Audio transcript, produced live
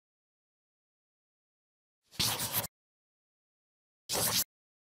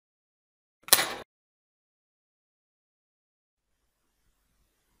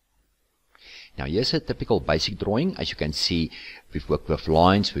Now here's a typical basic drawing. As you can see, we've worked with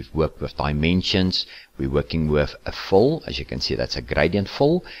lines, we've worked with dimensions, we're working with a fill. As you can see, that's a gradient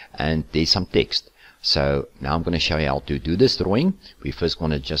fill, and there's some text. So now I'm going to show you how to do this drawing. We first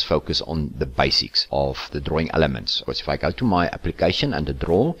want to just focus on the basics of the drawing elements. So if I go to my application and the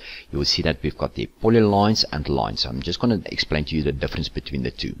draw, you will see that we've got the polylines and lines. So I'm just going to explain to you the difference between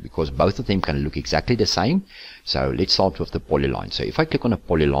the two, because both of them can look exactly the same. So let's start with the polyline. So if I click on a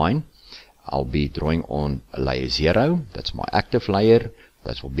polyline, I'll be drawing on layer 0. That's my active layer.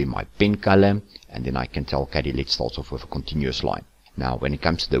 That will be my pen color. And then I can tell Caddie, let's start off with a continuous line. Now, when it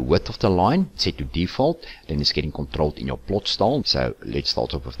comes to the width of the line, set to default, then it's getting controlled in your plot style. So let's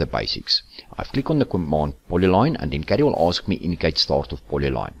start off with the basics. I've clicked on the command polyline, and then Caddie will ask me indicate start of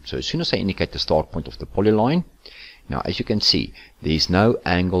polyline. So as soon as I indicate the start point of the polyline, now as you can see, there's no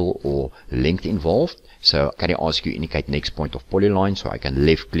angle or length involved. So Caddie asks you indicate next point of polyline. So I can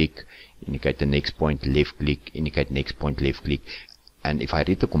left click, indicate the next point, left click, indicate next point, left click. And if I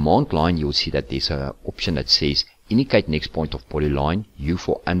read the command line, you'll see that there's an option that says indicate next point of polyline, U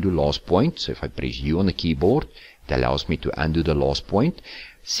for undo last point. So if I press U on the keyboard, it allows me to undo the last point.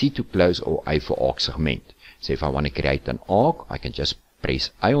 C to close, or A for arc segment. So if I want to create an arc, I can just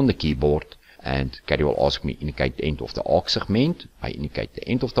press A on the keyboard, and Caddie will ask me indicate the end of the arc segment. I indicate the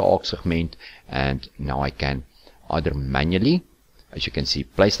end of the arc segment, and now I can either manually, as you can see,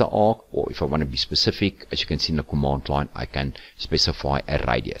 place the arc, or if I want to be specific, as you can see in the command line, I can specify a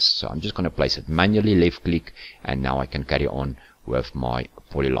radius. So I'm just going to place it manually, left click, and now I can carry on with my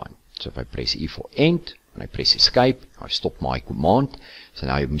polyline. So if I press E for end, and I press escape, I stop my command. So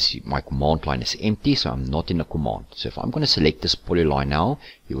now you can see my command line is empty, so I'm not in the command. So if I'm going to select this polyline now,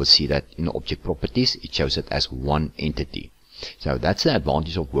 you will see that in the object properties, it shows it as one entity. So that's the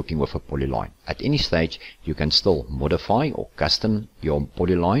advantage of working with a polyline. At any stage, you can still modify or custom your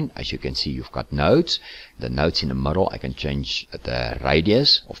polyline. As you can see, you've got nodes. The nodes in the middle, I can change the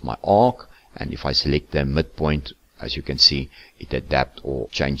radius of my arc. And if I select the midpoint, as you can see, it adapt or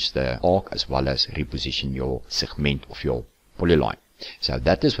change the arc as well as reposition your segment of your polyline. So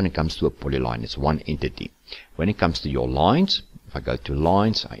that is when it comes to a polyline. It's one entity. When it comes to your lines, if I go to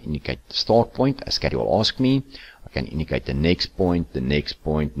lines, I indicate the start point, as Caddie will ask me. I can indicate the next point, the next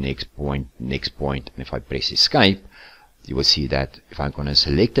point, next point, next point. And if I press escape, you will see that if I'm going to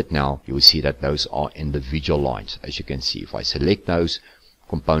select it now, you will see that those are individual lines. As you can see, if I select those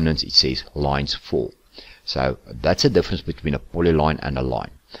components, it says lines 4. So that's the difference between a polyline and a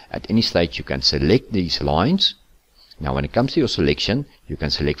line. At any stage, you can select these lines. Now, when it comes to your selection, you can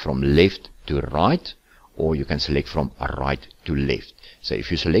select from left to right, or you can select from right to left. So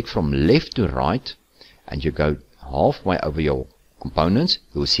if you select from left to right, and you go halfway over your components,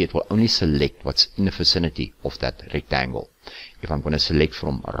 you will see it will only select what's in the vicinity of that rectangle. If I'm going to select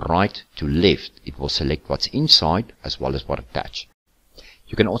from right to left, it will select what's inside as well as what attached.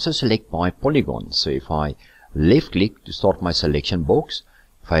 You can also select by polygon. So if I left click to start my selection box,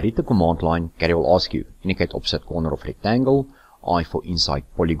 if I read the command line, Caddie will ask you, indicate opposite corner of rectangle, I for inside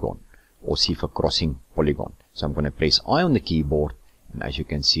polygon, or C for crossing polygon. So I'm going to press I on the keyboard, and as you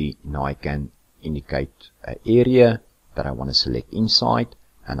can see, now I can indicate an area that I want to select inside,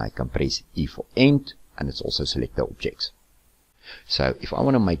 and I can press E for end, and it's also select the objects. So if I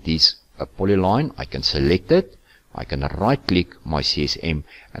want to make this a polyline, I can select it, I can right click my CSM,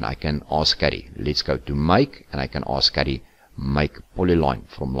 and I can ask Caddie, let's go to make, and I can ask Caddie, make polyline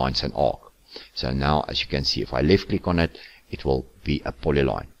from lines and arc. So now as you can see, if I left click on it, it will be a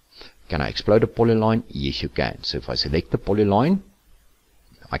polyline. Can I explode a polyline? Yes, you can. So if I select the polyline,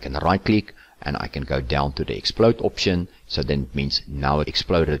 I can right click, and I can go down to the explode option. So then it means now it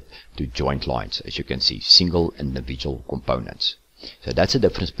exploded to joint lines, as you can see, single individual components. So that's the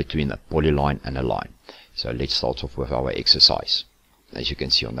difference between a polyline and a line. So let's start off with our exercise. As you can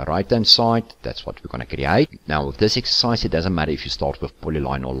see on the right hand side, that's what we're going to create. Now with this exercise, it doesn't matter if you start with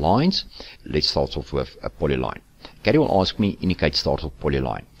polyline or lines. Let's start off with a polyline. Caddie will ask me indicate start of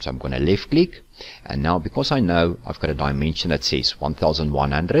polyline. So I'm going to left click, and now because I know I've got a dimension that says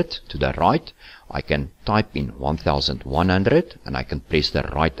 1100 to the right, I can type in 1100, and I can press the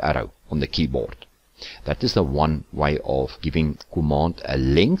right arrow on the keyboard. That is the one way of giving command a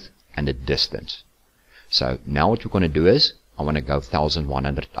length and a distance. So now what we're going to do is I want to go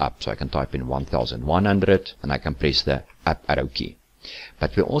 1100 up, so I can type in 1100, and I can press the up arrow key.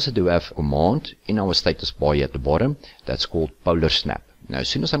 But we also do have a command in our status bar here at the bottom that's called polar snap. Now as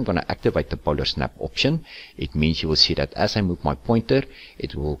soon as I'm going to activate the polar snap option, it means you will see that as I move my pointer,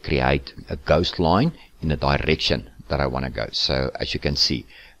 it will create a ghost line in the direction that I want to go. So as you can see,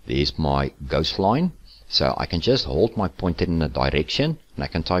 there's my ghost line. So I can just hold my pointer in a direction and I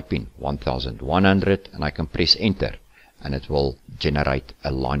can type in 1100 and I can press enter and it will generate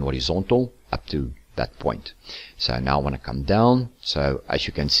a line horizontal up to that point. So now I want to come down. So as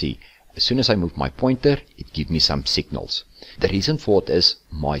you can see, as soon as I move my pointer, it gives me some signals. The reason for it is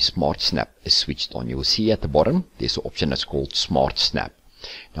my Smart Snap is switched on. You will see at the bottom, there's an option that's called Smart Snap.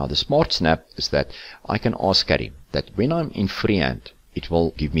 Now the Smart Snap is that I can ask Caddie that when I'm in freehand, it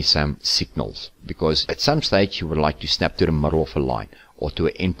will give me some signals, because at some stage you would like to snap to the middle of a line or to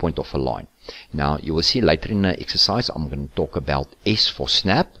an endpoint of a line. Now you will see later in the exercise I'm going to talk about S for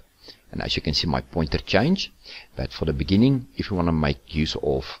snap, and as you can see my pointer change. But for the beginning, if you want to make use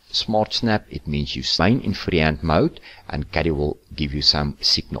of Smart Snap, it means you remain in freehand mode and Caddie will give you some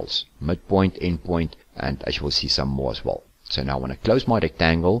signals, midpoint, endpoint, and as you will see some more as well. So now I want to close my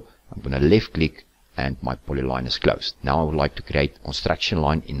rectangle, I'm going to left click and my polyline is closed. Now I would like to create a construction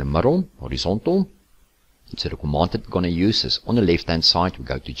line in the middle, horizontal. So the command that we're going to use is on the left hand side, we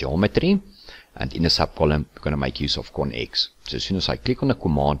go to geometry, and in the subcolumn we're going to make use of conx. So as soon as I click on the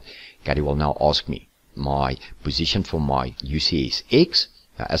command, Caddie will now ask me my position for my UC is X.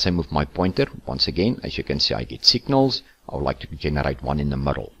 Now as I move my pointer, once again, as you can see, I get signals. I would like to generate one in the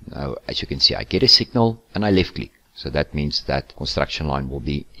middle. Now as you can see, I get a signal and I left click. So that means that construction line will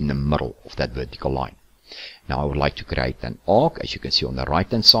be in the middle of that vertical line. Now I would like to create an arc, as you can see on the right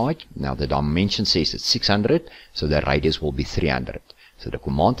hand side. Now the dimension says it's 600, so the radius will be 300. So the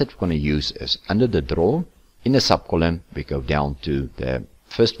command that we're going to use is under the draw. In the subcolumn, we go down to the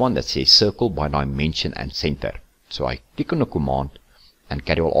first one that says circle by dimension and center. So I click on the command and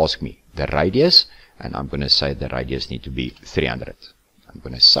Caddie will ask me the radius, and I'm going to say the radius need to be 300. I'm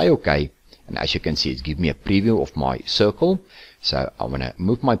going to say OK. And as you can see, it's giving me a preview of my circle. So I want to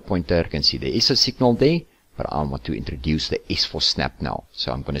move my pointer. You can see there is a signal there, but I want to introduce the S for snap now.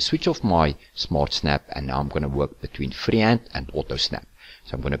 So I'm going to switch off my Smart Snap, and now I'm going to work between freehand and auto snap.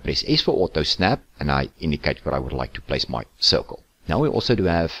 So I'm going to press S for auto snap, and I indicate where I would like to place my circle. Now we also do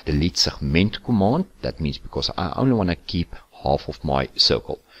have the delete segment command. That means because I only want to keep half of my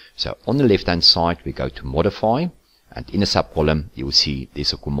circle. So on the left hand side, we go to modify. And in the subcolumn, you will see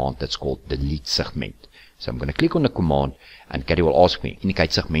there's a command that's called delete segment. So I'm going to click on the command, and Caddie will ask me,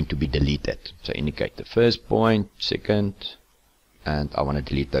 indicate segment to be deleted. So indicate the first point, second, and I want to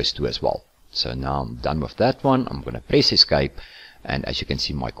delete those two as well. So now I'm done with that one. I'm going to press escape, and as you can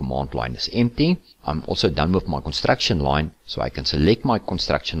see, my command line is empty. I'm also done with my construction line, so I can select my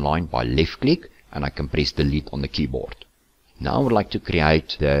construction line by left click, and I can press delete on the keyboard. Now I would like to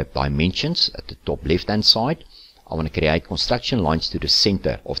create the dimensions at the top left hand side. I want to create construction lines to the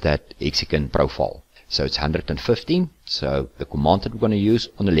center of that hexagon profile. So it's 150. So the command that we're going to use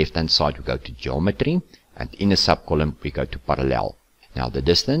on the left hand side, we go to geometry, and in the subcolumn we go to parallel. Now the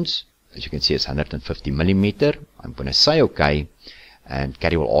distance, as you can see, is 150 millimeter. I'm going to say OK, and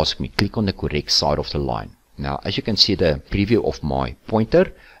Caddie will ask me click on the correct side of the line. Now as you can see the preview of my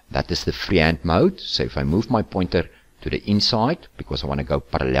pointer, that is the freehand mode. So if I move my pointer to the inside because I want to go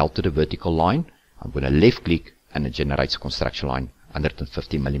parallel to the vertical line, I'm going to left click and it generates a construction line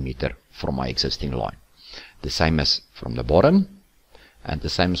 150 millimeter from my existing line. The same as from the bottom, and the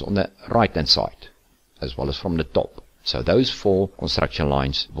same as on the right hand side, as well as from the top. So those four construction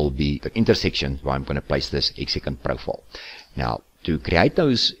lines will be the intersections where I'm going to place this hexagon profile. Now to create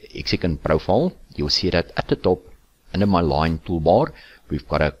those hexagon profile, you'll see that at the top under my line toolbar we've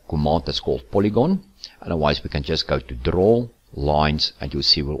got a command that's called polygon. Otherwise we can just go to draw lines, and you'll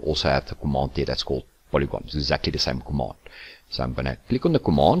see we'll also have the command there that's called polygon. It's exactly the same command. So I'm going to click on the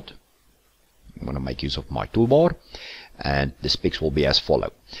command. I'm going to make use of my toolbar, and the specs will be as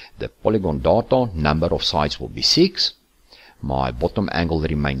follow. The polygon data number of sides will be 6. My bottom angle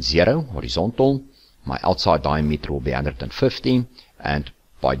remains 0, horizontal. My outside diameter will be 150, and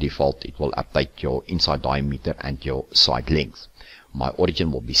by default it will update your inside diameter and your side length. My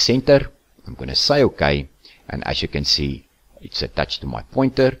origin will be center. I'm going to say OK, and as you can see, it's attached to my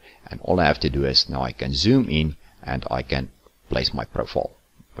pointer, and all I have to do is now I can zoom in and I can place my profile.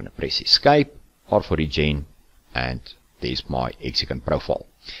 I'm going to press escape, R for regen, and there's my hexagon profile.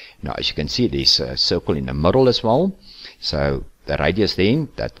 Now as you can see, there's a circle in the middle as well. So the radius then,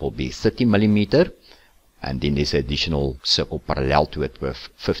 that will be 30 millimeter, and then there's an additional circle parallel to it with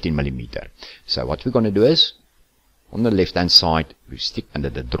 15 millimeter. So what we're going to do is, on the left hand side, we stick under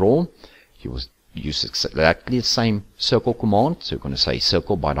the draw. You will use exactly the same circle command. So we're going to say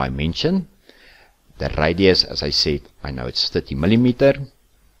circle by dimension. The radius, as I said, I know it's 30 millimeter.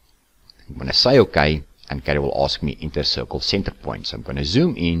 I'm going to say OK, and Caddie will ask me enter circle center point. So I'm going to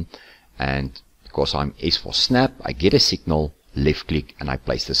zoom in, and because I'm S for snap, I get a signal, left click, and I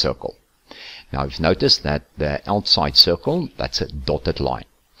place the circle. Now you've noticed that the outside circle, that's a dotted line.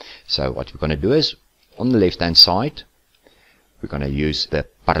 So what we're going to do is, on the left hand side, we're going to use the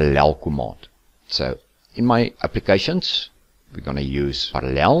parallel command. So in my applications, we're going to use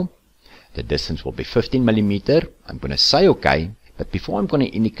parallel. The distance will be 15 millimeter. I'm going to say OK, but before I'm going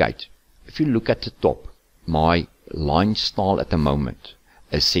to indicate, if you look at the top, my line style at the moment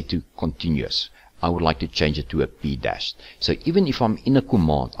is set to continuous. I would like to change it to a P dash. So even if I'm in a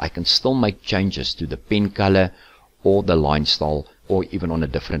command, I can still make changes to the pen color or the line style or even on a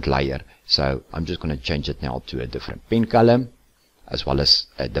different layer. So I'm just going to change it now to a different pen color as well as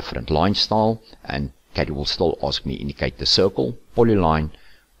a different line style, and Caddie will still ask me indicate the circle, polyline,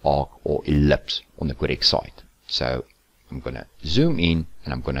 arc or ellipse on the correct side. So I'm going to zoom in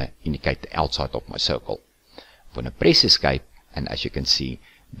and I'm going to indicate the outside of my circle. I'm going to press escape, and as you can see,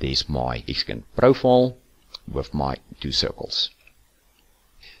 there's my hexagon profile with my two circles.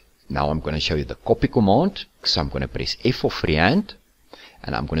 Now I'm going to show you the copy command. So I'm going to press F for freehand,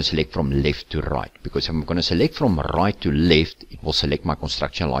 and I'm going to select from left to right, because if I'm going to select from right to left, it will select my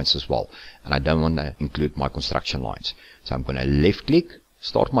construction lines as well, and I don't want to include my construction lines. So I'm going to left click,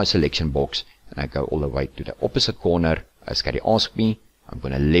 start my selection box, and I go all the way to the opposite corner as Caddie asked me. I'm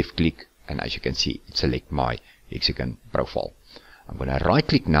going to left click, and as you can see, it select my hexagon profile. I'm going to right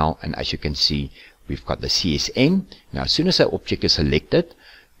click now, and as you can see, we've got the CSM. Now as soon as the object is selected,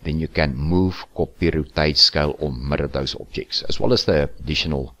 then you can move, copy, rotate, scale or mirror those objects, as well as the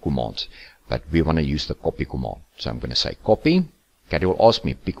additional commands. But we want to use the copy command. So I'm going to say copy. Caddie will ask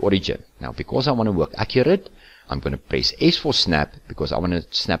me pick origin. Now because I want to work accurate, I'm going to press S for snap, because I want to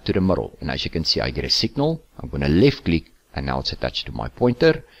snap to the middle. And as you can see, I get a signal. I'm going to left click, and now it's attached to my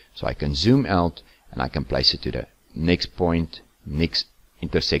pointer. So I can zoom out and I can place it to the next point, next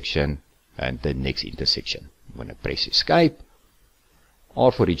intersection, and the next intersection. I'm going to press escape. R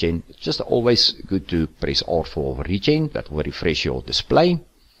for regen. It's just always good to press R for regen. That will refresh your display.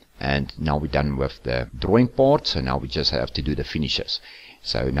 And now we're done with the drawing part. So now we just have to do the finishes.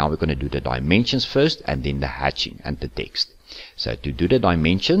 So now we're going to do the dimensions first, and then the hatching and the text. So to do the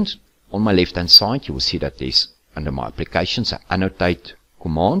dimensions, on my left hand side, you will see that there's under my applications an annotate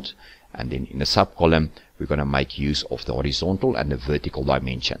command. And then in the sub column, we're going to make use of the horizontal and the vertical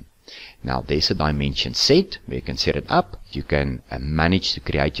dimension. Now there's a dimension set where you can set it up. You can manage to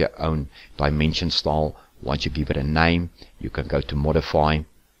create your own dimension style. Once you give it a name, you can go to modify.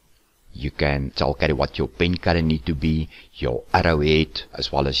 You can tell Caddie what your pen color need to be, your arrowhead,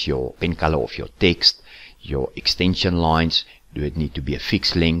 as well as your pen color of your text, your extension lines. Do it need to be a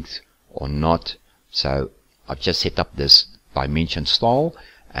fixed length or not? So I've just set up this dimension style,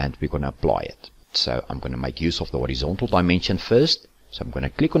 and we're going to apply it. So I'm going to make use of the horizontal dimension first. So I'm going to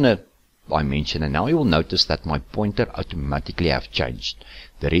click on the dimension, and now you will notice that my pointer automatically have changed.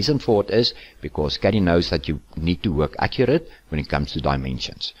 The reason for it is because Caddie knows that you need to work accurate when it comes to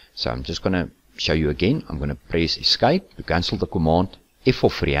dimensions. So I'm just going to show you again. I'm going to press escape to cancel the command. F for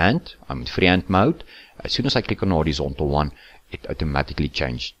freehand. I'm in freehand mode. As soon as I click on the horizontal one, it automatically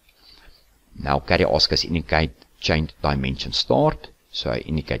changed. Now Caddie asks us indicate change dimension start. So I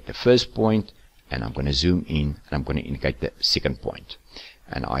indicate the first point, and I'm going to zoom in, and I'm going to indicate the second point,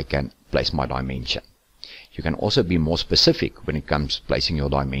 and I can place my dimension. You can also be more specific when it comes to placing your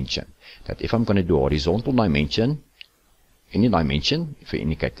dimension. That if I'm going to do a horizontal dimension, any dimension, if I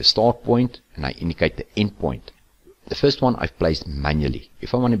indicate the start point and I indicate the end point, the first one I've placed manually.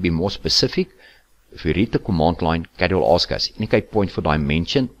 If I want to be more specific, if we read the command line, Caddie will ask us indicate point for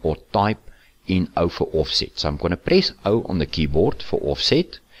dimension or type in O for offset. So I'm going to press O on the keyboard for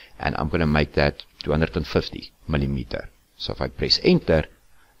offset, and I'm going to make that 250 millimeter. So if I press enter,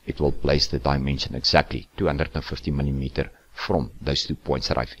 it will place the dimension exactly 250 millimeter from those 2 points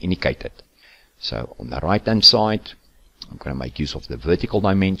that I've indicated. So on the right hand side, I'm going to make use of the vertical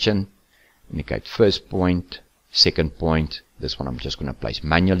dimension, indicate first point, second point. This one I'm just going to place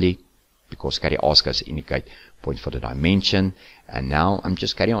manually, because Caddie asks us indicate point for the dimension. And now I'm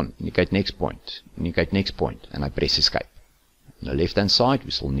just carry on, indicate next point, and I press escape. On the left hand side,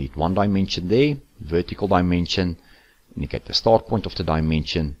 we still need one dimension there, vertical dimension, indicate the start point of the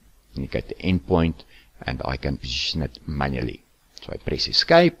dimension, indicate the end point, and I can position it manually. So I press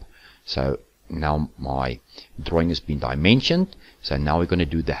escape. So now my drawing has been dimensioned. So now we're going to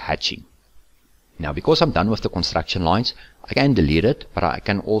do the hatching. Now because I'm done with the construction lines, I can delete it, but I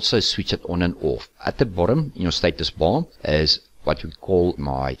can also switch it on and off. At the bottom in your status bar is what we call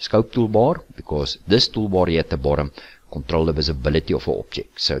my scope toolbar, because this toolbar here at the bottom control the visibility of an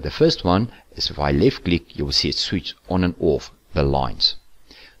object. So the first one is if I left click, you will see it switch on and off the lines.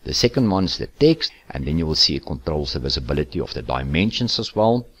 The second one is the text, and then you will see it controls the visibility of the dimensions as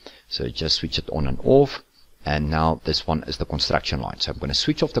well. So just switch it on and off. And now this one is the construction line. So I'm going to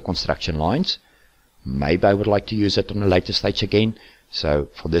switch off the construction lines. Maybe I would like to use it on a later stage again. So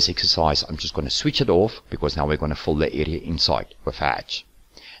for this exercise, I'm just going to switch it off, because now we're going to fill the area inside with a hatch.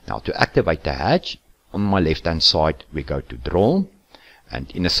 Now to activate the hatch, on my left hand side we go to draw,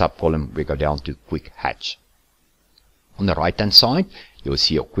 and in the sub-column we go down to quick hatch. On the right hand side you'll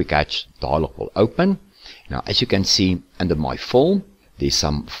see your quick hatch dialog will open. Now as you can see under my fill, there's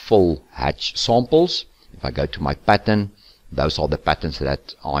some full hatch samples. If I go to my pattern, those are the patterns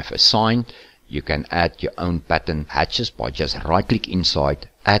that I've assigned. You can add your own pattern hatches by just right click inside,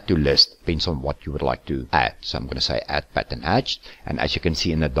 add to list, depends on what you would like to add. So I'm going to say add pattern hatch, and as you can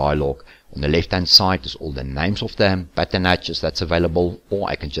see in the dialog, on the left hand side is all the names of the pattern hatches that's available, or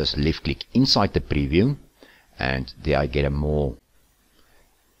I can just left click inside the preview, and there I get a more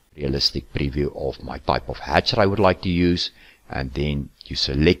realistic preview of my type of hatch that I would like to use. And then you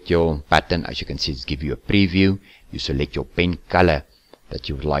select your pattern. As you can see, it's give you a preview. You select your pen color that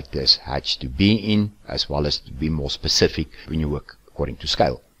you would like this hatch to be in, as well as to be more specific when you work according to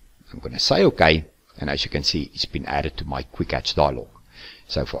scale. I'm going to say OK, and as you can see, it's been added to my quick hatch dialog.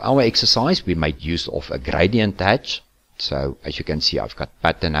 So for our exercise, we made use of a gradient hatch. So as you can see, I've got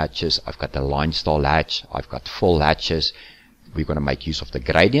pattern hatches, I've got the line style hatch, I've got full hatches. We're going to make use of the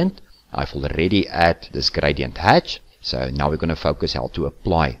gradient. I've already added this gradient hatch. So now we're going to focus how to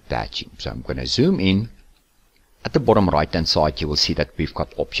apply the hatching. So I'm going to zoom in. At the bottom right hand side you will see that we've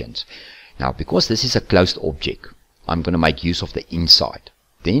got options. Now because this is a closed object, I'm going to make use of the inside.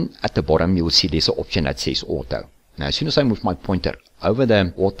 Then at the bottom you will see there's an option that says auto. Now as soon as I move my pointer over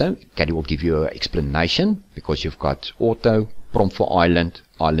the auto, Caddie will give you an explanation, because you've got auto, prompt for island,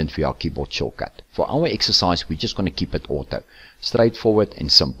 island via keyboard shortcut. For our exercise we're just going to keep it auto. Straightforward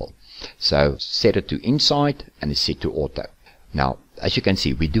and simple. So set it to inside and it's set to auto. Now as you can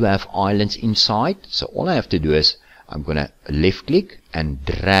see, we do have islands inside, so all I have to do is I'm going to left click and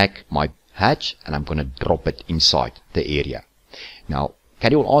drag my hatch, and I'm going to drop it inside the area. Now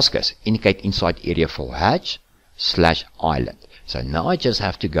Caddie will ask us, indicate inside area for hatch / island. So now I just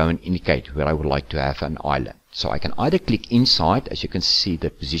have to go and indicate where I would like to have an island. So I can either click inside, as you can see the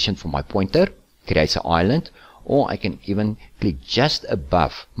position for my pointer creates an island, or I can even click just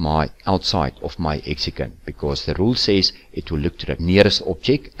above my outside of my hexagon, because the rule says it will look to the nearest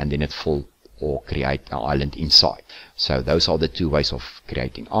object and then it will or create an island inside. So those are the two ways of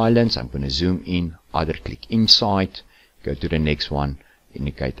creating islands. I'm going to zoom in, either click inside, go to the next one,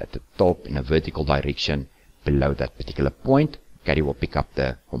 indicate at the top in a vertical direction below that particular point. Caddie will pick up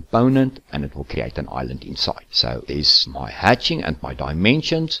the component and it will create an island inside. So there's my hatching and my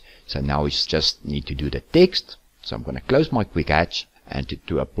dimensions. So now we just need to do the text. So I'm going to close my quick hatch, and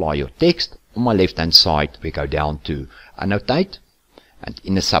to apply your text, on my left hand side we go down to annotate, and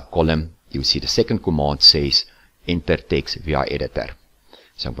in the sub column you'll see the second command says enter text via editor.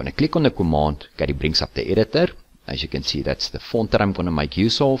 So I'm going to click on the command. Caddie brings up the editor. As you can see, that's the font that I'm going to make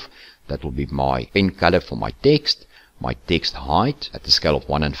use of. That will be my pen color for my text. My text height at the scale of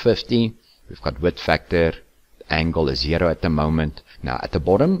 1 and 50. We've got width factor, angle is 0 at the moment. Now at the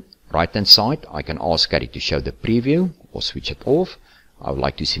bottom right hand side I can ask Caddie to show the preview or switch it off. I would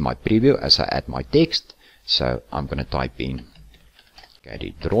like to see my preview as I add my text. So I'm going to type in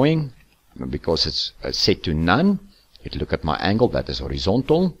Caddie drawing. Because it's set to none, it'll look at my angle that is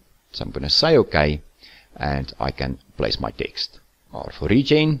horizontal. So I'm going to say OK, and I can place my text. R for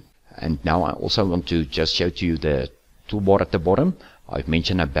regen. And now I also want to just show to you the toolbar at the bottom. I've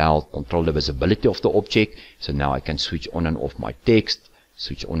mentioned about control the visibility of the object. So now I can switch on and off my text,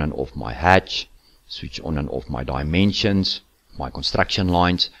 switch on and off my hatch, switch on and off my dimensions, my construction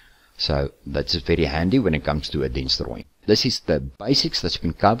lines. So that's very handy when it comes to a dense drawing. This is the basics that's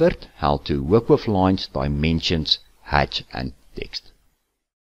been covered, how to work with lines, dimensions, hatch and text.